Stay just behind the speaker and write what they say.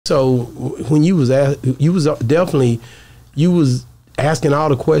So when you was definitely asking all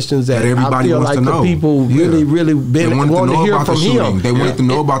the questions that everybody I feel wants like to know. The people really been wanting to hear from him. They wanted to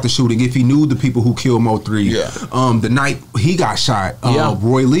know about the shooting. If he knew the people who killed Mo3, the night he got shot,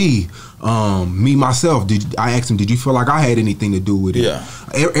 Roy Lee, me myself. I asked him, did you feel like I had anything to do with it? Yeah,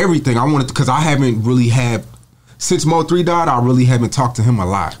 everything. I wanted because I haven't really had since Mo3 died. I really haven't talked to him a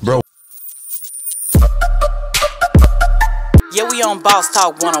lot, bro. Yeah, we on Boss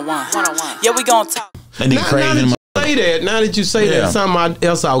Talk 101. Yeah, we gonna talk. Now that you say that, something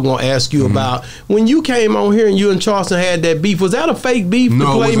else I was gonna ask you about. When you came on here and you and Charleston had that beef, was that a fake beef? No,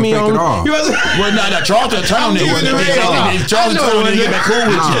 to play it wasn't me fake on? at all. Well, no, Charleston told me Charleston told me to get back cool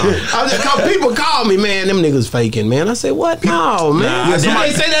with you. People call me, man, them niggas faking, man. I said, what? No, man.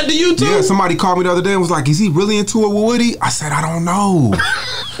 Somebody say that to you too? Yeah, somebody called me the other day and was like, is he really into it with Woody? I said, I don't know.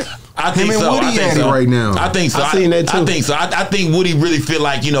 I think so. Woody at it right now. I think so. I seen that too. I think so. I think Woody really feel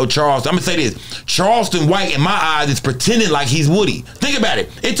like, you know, Charleston. I'm gonna say this: Charleston White, in my eyes, is pretending like he's Woody. Think about it.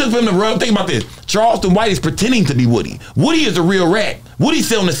 It took for him to rub. Think about this: Charleston White is pretending to be Woody. Woody is a real rat. Woody's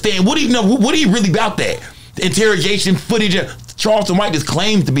still on the stand. Woody really about that interrogation footage. Charleston White just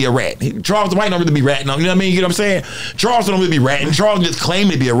claims to be a rat. Charleston White don't really be ratting. You know what I mean? You know what I'm saying? Charleston don't really be ratting. Charleston just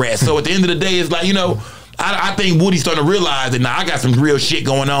claiming to be a rat. So at the end of the day, it's like, you know, I think Woody's starting to realize that now I got some real shit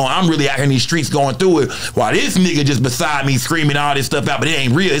going on. I'm really out here in these streets going through it, while this nigga just beside me screaming all this stuff out, but it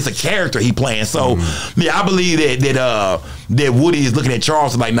ain't real. It's a character he playing. So yeah, I believe that Woody is looking at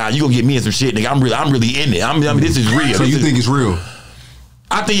Charleston like, nah, you gonna get me in some shit, nigga. I'm really in it. I mean, this is real. So you think it's real?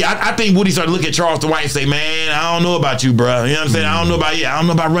 I think Woody started to look at Charleston White and say, man, I don't know about you, bro. You know what I'm saying? I don't know about you. I don't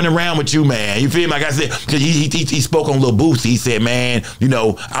know about running around with you, man. You feel me? Like I said, because he spoke on Lil Boosie. He said, man, you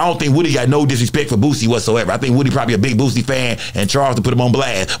know, I don't think Woody got no disrespect for Boosie whatsoever. I think Woody probably a big Boosie fan, and Charleston put him on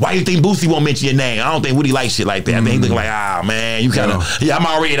blast. Why do you think Boosie won't mention your name? I don't think Woody likes shit like that. I think he looking like, man, you kind of, I'm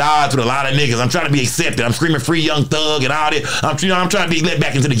already at odds with a lot of niggas. I'm trying to be accepted. I'm screaming free Young Thug and all that. I'm trying to be let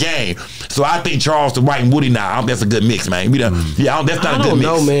back into the game. So I think Charleston White and Woody now, that's a good mix, man. That's not a good mix. I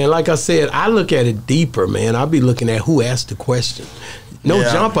don't know, man. Like I said, I look at it deeper, man. I be looking at who asked the question.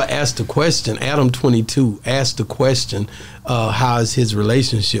 Jumper asked the question. Adam 22 asked the question, how is his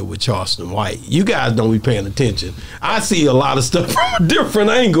relationship with Charleston White? You guys don't be paying attention. I see a lot of stuff from a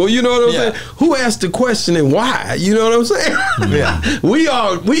different angle. You know what I'm saying? Who asked the question and why? You know what I'm saying?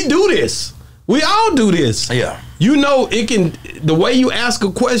 We do this. We all do this. Yeah. You know, the way you ask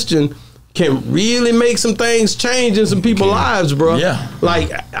a question can really make some things change in some people's lives, bro. Yeah.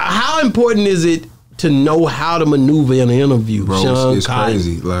 Like, how important is it to know how to maneuver in an interview, bro? Shawn, it's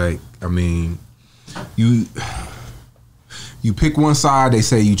crazy. Like, I mean, you pick one side, they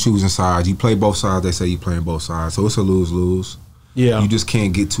say you choosing sides. You play both sides, they say you playing both sides. So it's a lose-lose. Yeah. You just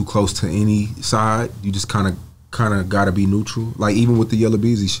can't get too close to any side. You just kind of gotta be neutral. Like, even with the Yella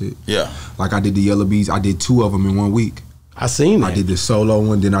Beezy shit. Yeah. Like, I did the Yella Beezy. I did 2 of them in 1 week. I seen that. I did the solo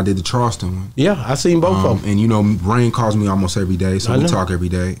one, then I did the Charleston one. Yeah, I seen both of them. And you know, Rain calls me almost every day, so we talk every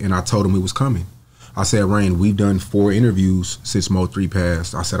day. And I told him it was coming. I said, Rain, we've done 4 interviews since Mo3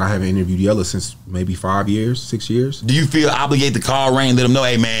 passed. I said, I haven't interviewed Yella since maybe 5 years, 6 years. Do you feel obligated to call Rain and let him know,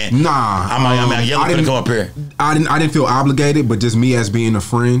 hey man, nah, I'm Yella gonna come up here? I didn't feel obligated, but just me as being a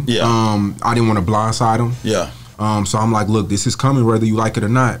friend. Yeah. I didn't want to blindside him. Yeah. So I'm like, look, this is coming whether you like it or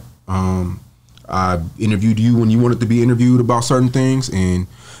not. I interviewed you when you wanted to be interviewed about certain things, and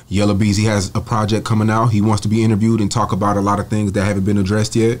Yella Beezy has a project coming out. He wants to be interviewed and talk about a lot of things that haven't been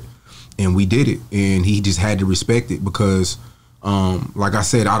addressed yet, and we did it. And he just had to respect it because, like I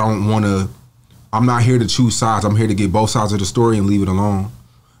said, I'm not here to choose sides. I'm here to get both sides of the story and leave it alone.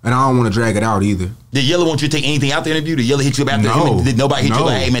 And I don't want to drag it out either. Did Yella want you to take anything out the interview? Did Yella hit you up after? No. Did nobody hit you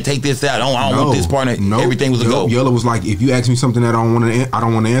like, hey man, take this out? I don't want this part. Everything was a go. Yella was like, if you ask me something that I don't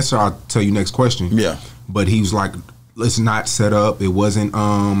want to answer, I'll tell you next question. Yeah. But he was like, let's not set up. It wasn't.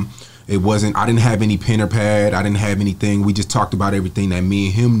 I didn't have any pen or pad. I didn't have anything. We just talked about everything that me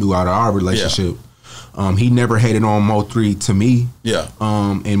and him knew out of our relationship. Yeah. He never hated on Mo3 to me. Yeah.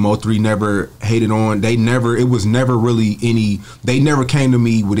 And Mo3 never hated on. It was never really any. They never came to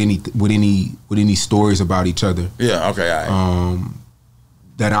me with any stories about each other. Yeah. Okay. All right.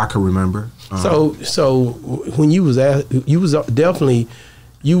 That I could remember. So when you was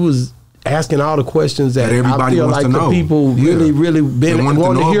asking all the questions that everybody I feel wants like to know. The people really been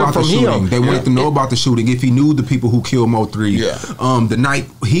wanting to hear from him. They wanted to know about the shooting. If he knew the people who killed Mo3, the night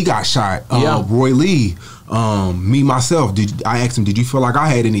he got shot, Roy Lee, me myself. I asked him, did you feel like I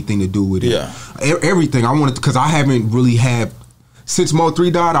had anything to do with it? Yeah, everything. I wanted because I haven't really had since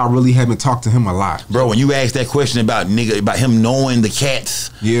Mo3 died, I really haven't talked to him a lot. Bro, when you asked that question about about him knowing the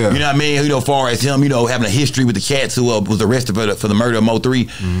cats, yeah, you know what I mean? You know, far as him, you know, having a history with the cats who was arrested for the murder of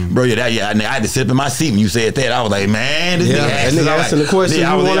Mo3, bro, I had to sit up in my seat when you said that. I was like, man, this nigga asking the question you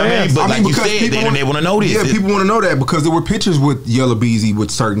want to ask. But like you said, they want to know this. Yeah, people want to know that because there were pictures with Yella Beezy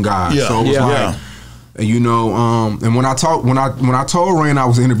with certain guys. Yeah, so it was like. And you know, and when I told Rain I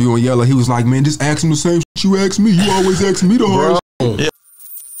was interviewing Yella, he was like, "Man, just ask him the same shit you ask me. You always ask me the hardest." Yeah.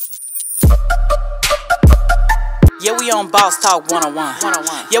 Yeah, we on Boss Talk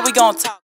 101. Yeah, we gonna talk.